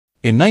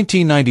In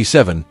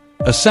 1997,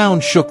 a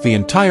sound shook the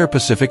entire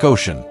Pacific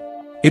Ocean.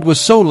 It was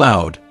so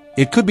loud,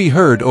 it could be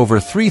heard over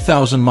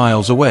 3,000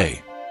 miles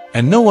away.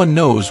 And no one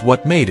knows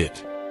what made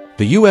it.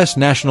 The U.S.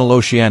 National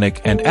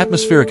Oceanic and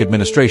Atmospheric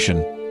Administration,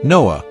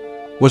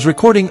 NOAA, was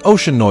recording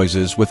ocean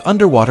noises with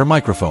underwater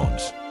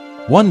microphones.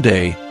 One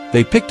day,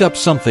 they picked up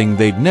something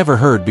they'd never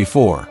heard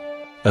before.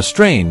 A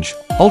strange,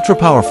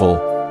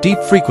 ultra-powerful,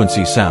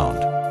 deep-frequency sound.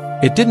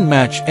 It didn't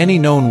match any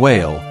known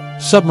whale,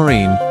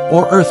 submarine,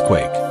 or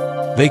earthquake.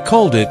 They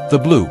called it the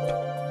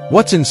Bloop.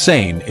 What's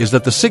insane is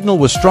that the signal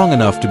was strong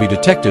enough to be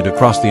detected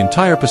across the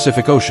entire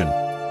Pacific Ocean.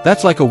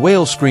 That's like a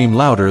whale scream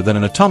louder than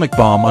an atomic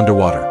bomb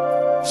underwater.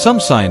 Some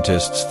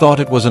scientists thought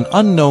it was an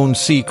unknown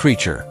sea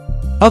creature.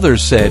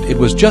 Others said it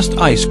was just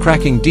ice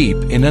cracking deep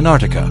in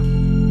Antarctica.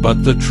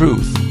 But the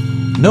truth?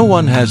 No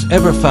one has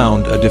ever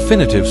found a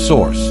definitive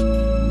source.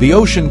 The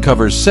ocean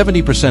covers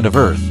 70% of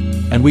Earth,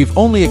 and we've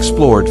only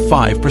explored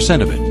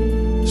 5% of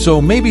it.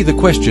 So maybe the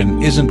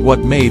question isn't what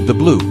made the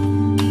Bloop,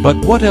 but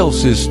what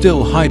else is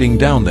still hiding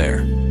down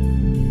there?